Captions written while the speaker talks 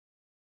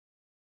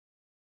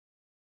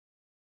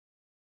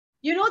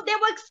You know, they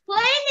were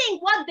explaining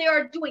what they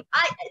are doing.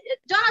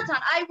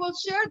 Jonathan, I will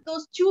share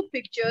those two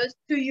pictures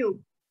to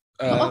you.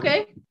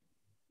 Okay.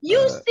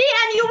 You see,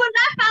 and you will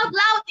laugh out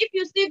loud if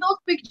you see those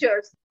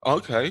pictures.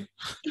 Okay.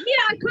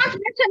 Yeah, I can't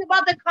mention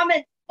about the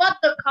comments, but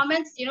the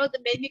comments, you know, they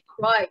made me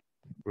cry.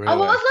 Really? I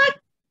was like,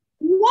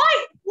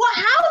 why? What?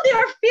 How they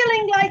are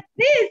feeling like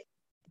this?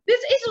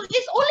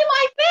 It's only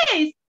my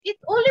face.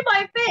 It's only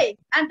my face.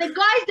 And the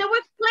guys, they were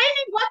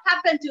explaining what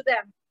happened to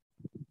them.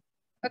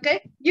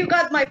 Okay, you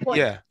got my point.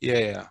 Yeah.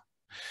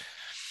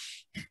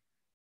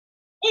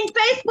 In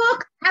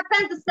Facebook,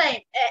 happened the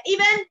same.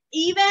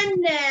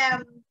 Even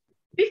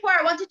before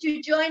I wanted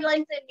to join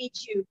LinkedIn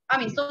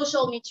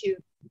SocialMeToo.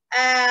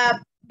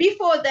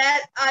 Before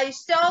that, I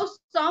saw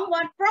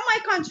someone from my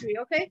country.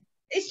 Okay,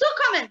 it's so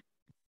common.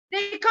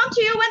 They come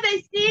to you when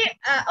they see,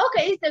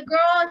 okay, it's a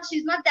girl,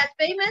 she's not that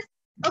famous.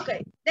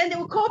 Okay, then they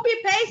will copy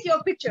paste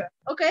your picture.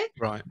 Okay,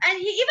 right. And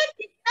he even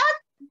did not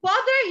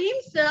bother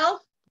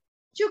himself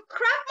to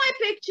crop my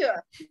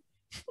picture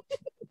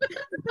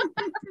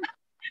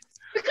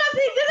because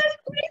he did a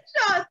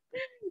screenshot.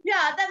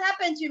 Yeah, that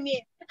happened to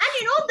me. And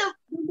you know the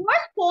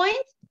worst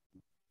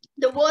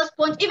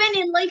point, even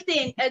in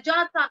LinkedIn,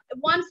 Jonathan.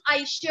 Once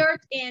I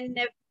shared in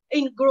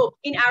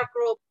our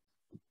group.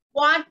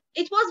 I'm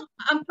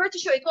pretty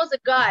sure it was a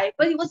guy,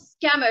 but he was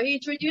a scammer. He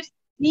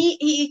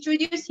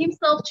introduced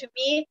himself to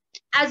me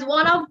as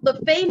one of the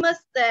famous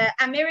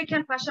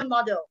American fashion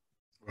model.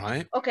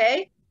 Right.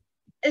 Okay.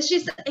 And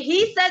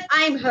he said,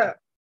 I'm her.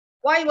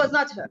 Why it was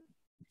not her?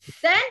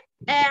 Then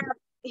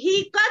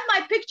he got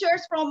my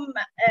pictures from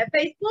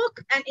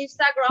Facebook and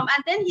Instagram,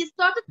 and then he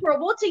started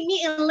promoting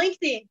me in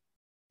LinkedIn.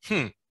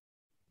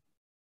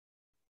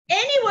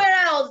 Anywhere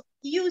else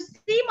you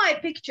see my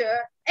picture,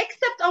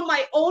 except on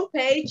my own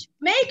page,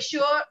 make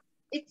sure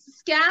it's a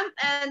scam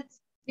and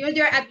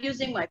they're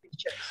abusing my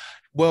picture.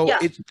 Well,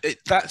 yeah.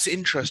 That's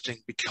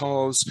interesting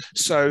because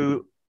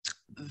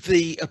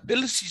the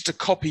ability to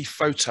copy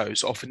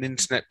photos off an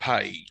internet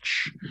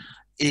page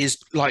is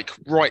like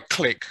right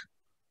click,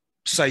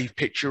 save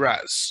picture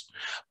as.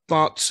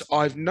 But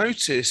I've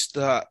noticed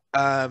that,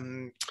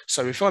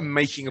 so if I'm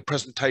making a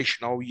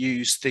presentation, I'll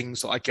use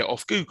things that I get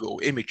off Google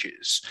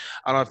Images.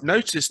 And I've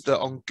noticed that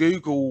on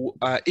Google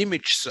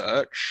image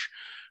search,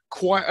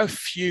 quite a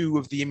few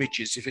of the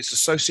images, if it's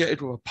associated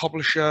with a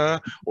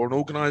publisher or an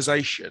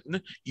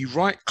organization, you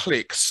right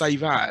click,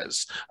 save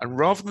as, and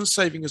rather than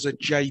saving as a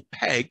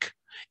JPEG,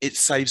 it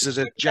saves as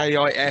a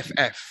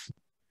GIF,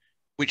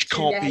 which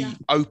can't be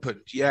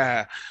opened.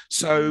 Yeah.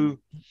 So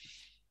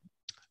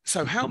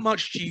how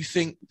much do you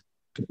think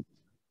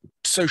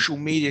social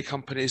media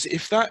companies,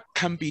 if that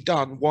can be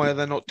done, why are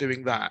they not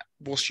doing that?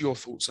 What's your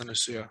thoughts,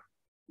 Anasuya?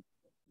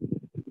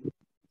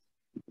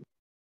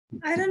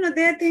 I don't know.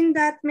 They think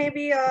that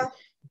maybe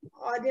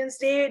audience,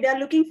 they're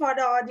looking for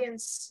the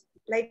audience.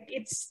 Like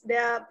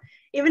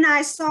even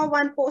I saw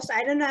one post,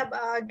 I don't know,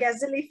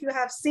 Gazelle, if you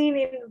have seen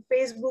in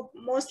Facebook,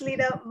 mostly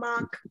the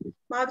Mark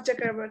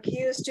Zuckerberg,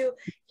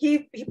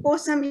 he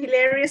posts some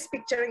hilarious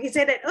picture. He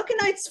said that, okay,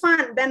 no, it's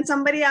fun. Then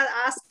somebody are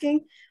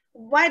asking,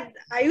 what,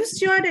 are you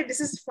sure that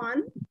this is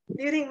fun?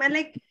 Do you think, man,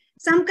 like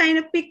some kind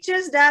of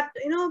pictures that,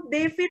 you know,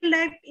 they feel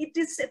like it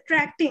is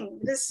attracting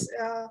this,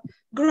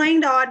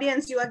 growing the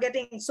audience, you are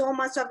getting so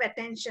much of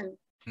attention,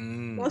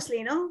 mostly,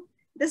 you know,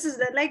 this is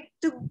like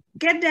to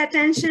get the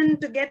attention,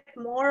 to get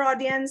more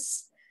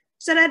audience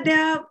so that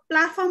their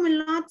platform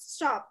will not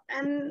stop.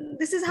 And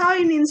this is how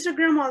in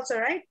Instagram also,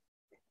 right?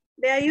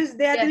 They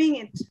are doing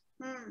it.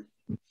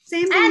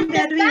 Same thing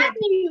they're doing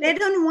it. They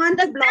don't want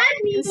to block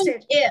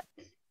instead.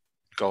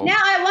 Now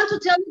I want to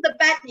tell you the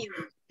bad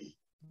news.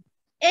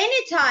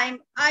 Anytime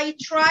I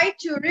try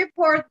to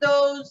report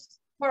those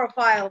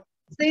profiles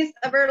since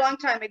a very long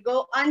time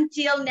ago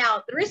until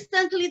now,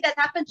 recently that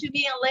happened to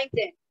me on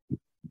LinkedIn.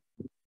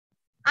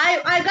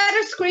 I got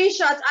a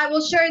screenshot. I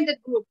will share in the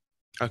group.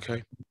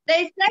 Okay.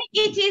 They say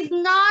it is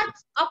not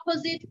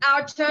opposite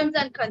our terms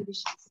and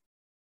conditions.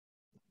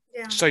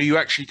 Yeah. So you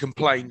actually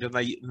complained, and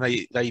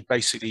they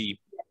basically.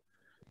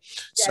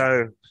 Yes.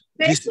 So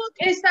Facebook,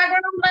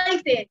 Instagram,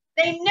 LinkedIn.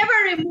 They never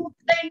remove.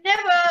 They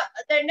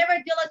never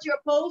delete your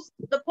post.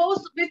 The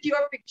post with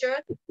your picture.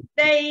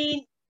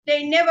 They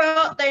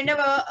never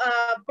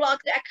block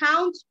the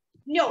account.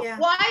 No. Yeah.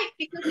 Why?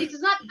 Because it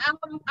is not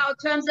our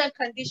terms and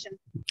conditions.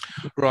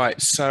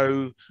 Right.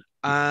 So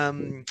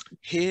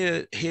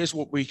here's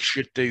what we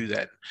should do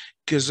then.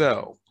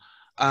 Gazelle,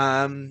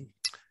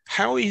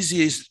 how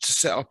easy is it to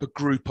set up a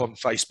group on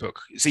Facebook?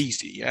 It's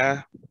easy,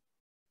 yeah?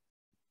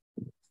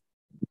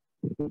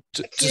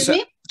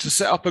 To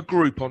set up a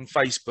group on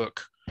Facebook,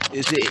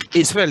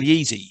 it's fairly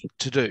easy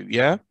to do,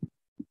 yeah?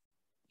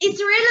 It's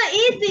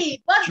really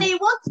easy, but they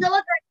won't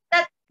delete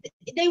that.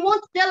 They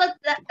won't delete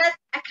that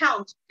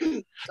account.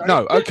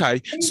 No,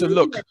 okay. So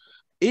look,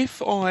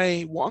 what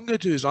I'm going to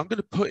do is I'm going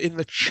to put in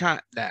the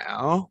chat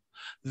now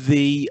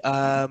the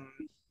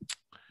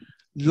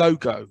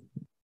logo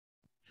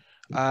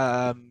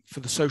for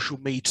the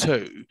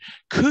SocialMeToo.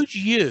 Could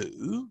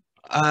you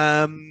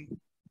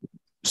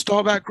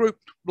start that group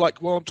like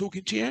while I'm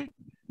talking to you?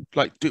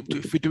 Like,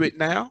 if we do it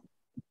now?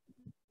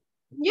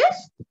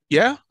 Yes.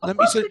 Yeah. Of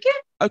course we can.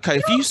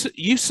 Okay, if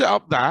you set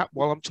up that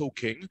while I'm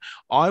talking,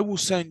 I will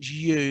send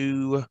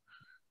you.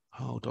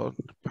 Hold on,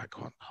 back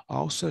one.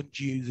 I'll send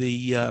you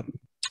the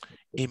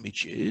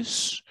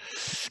images.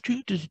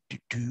 We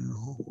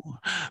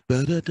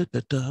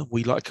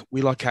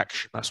like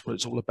action. That's what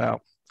it's all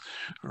about.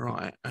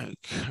 Right.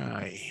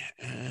 Okay.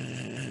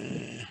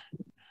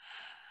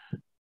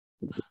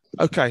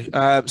 Okay,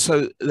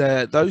 so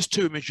those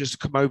two images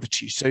come over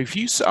to you. So if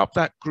you set up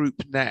that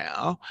group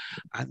now,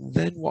 and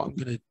then what I'm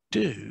going to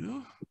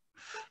do,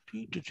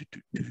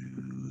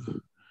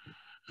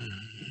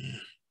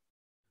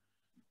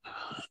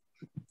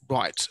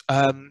 right,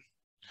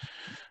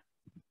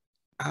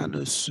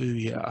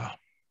 Anasuya,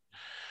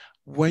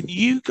 when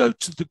you go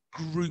to the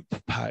group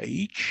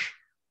page,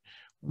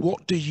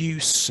 what do you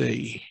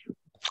see?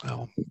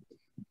 Oh,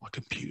 my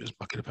computer's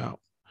bugging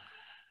about.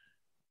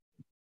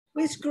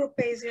 Which group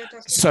page you're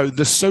talking So about?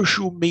 the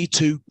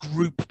SocialMeToo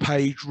group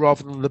page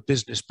rather than the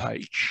business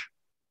page.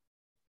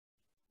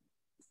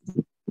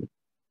 Okay,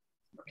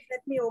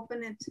 let me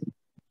open it.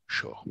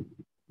 Sure.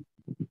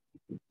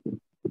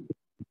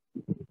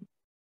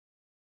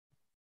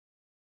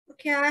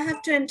 Okay, I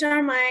have to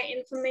enter my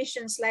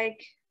informations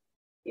like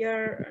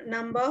your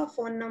number,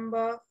 phone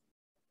number,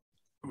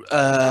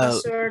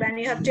 password, and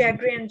you have to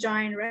agree and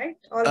join, right?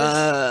 All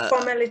these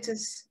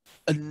formalities.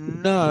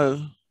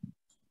 No.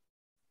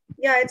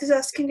 Yeah, it is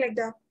asking like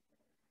that.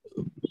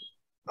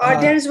 Or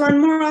there is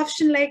one more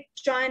option like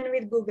join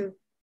with Google.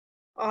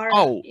 Or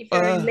if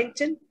you're in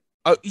LinkedIn.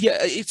 Oh yeah,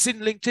 it's in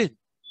LinkedIn.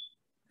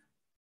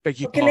 Beg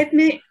your Okay,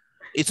 pardon.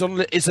 It's a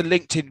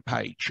LinkedIn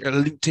page, a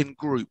LinkedIn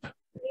group.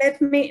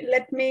 Let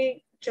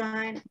me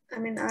join. I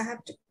mean, I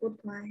have to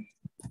put my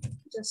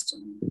just a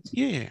minute.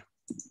 Yeah.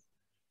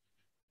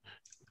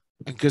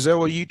 And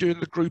Gazelle, are you doing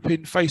the group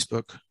in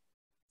Facebook?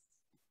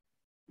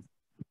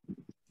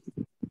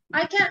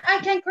 I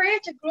can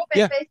create a group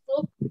in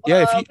Facebook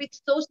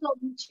with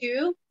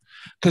SocialMeToo.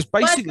 Because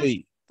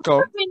basically, go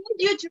on. We need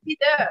you to be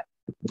there.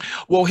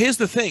 Well, here's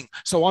the thing.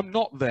 So I'm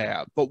not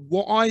there, but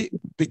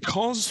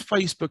because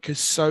Facebook is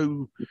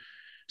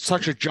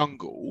such a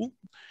jungle,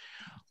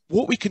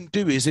 what we can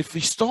do is if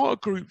we start a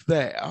group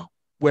there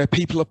where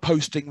people are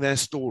posting their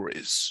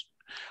stories,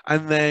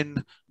 and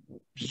then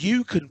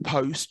you can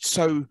post.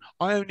 So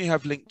I only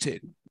have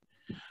LinkedIn,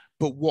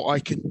 but what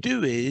I can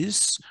do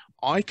is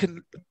I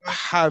can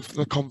have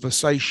the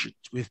conversations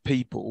with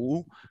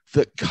people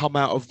that come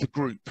out of the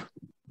group.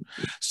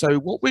 So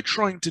what we're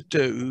trying to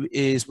do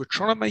is we're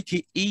trying to make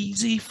it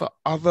easy for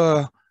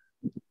other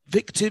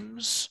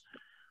victims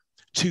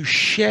to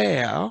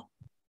share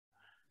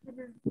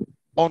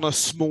on a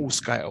small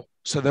scale.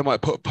 So they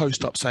might put a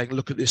post up saying,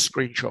 look at this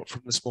screenshot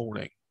from this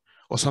morning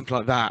or something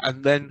like that.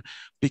 And then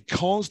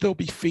because they'll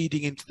be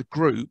feeding into the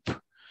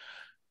group,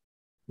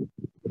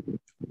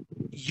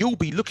 you'll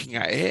be looking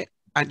at it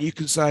and you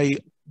can say,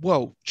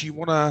 well, do you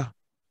want to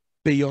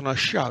be on a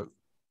show?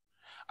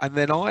 And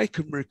then I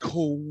can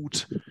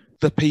record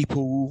the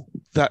people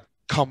that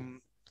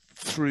come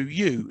through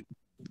you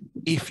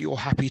if you're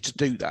happy to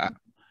do that.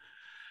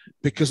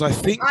 Because I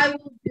think I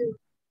will do.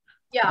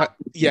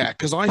 Yeah.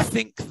 Because I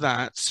think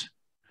that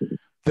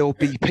there'll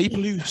be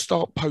people who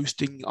start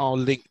posting our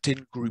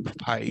LinkedIn group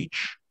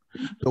page.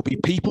 There'll be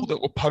people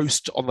that will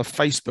post on the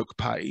Facebook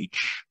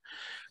page.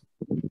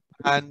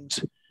 And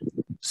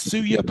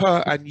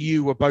Suyapa and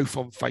you are both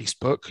on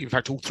Facebook. In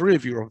fact, all three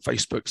of you are on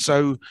Facebook.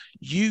 So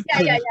you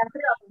could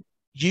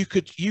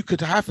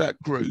have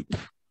that group,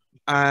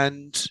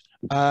 and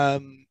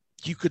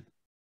you could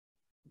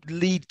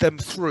lead them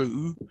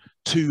through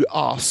to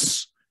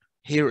us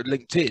here at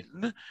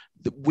LinkedIn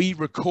that we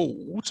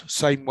record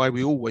same way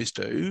we always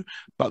do,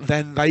 but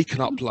then they can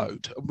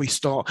upload and we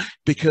start,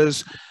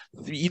 because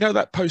you know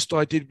that post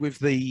I did with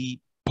the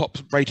Pop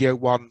Radio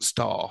 1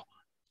 star,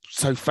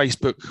 so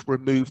Facebook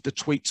removed the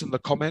tweets and the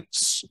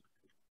comments.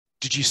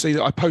 Did you see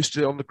that? I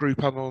posted it on the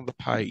group and on the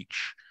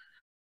page.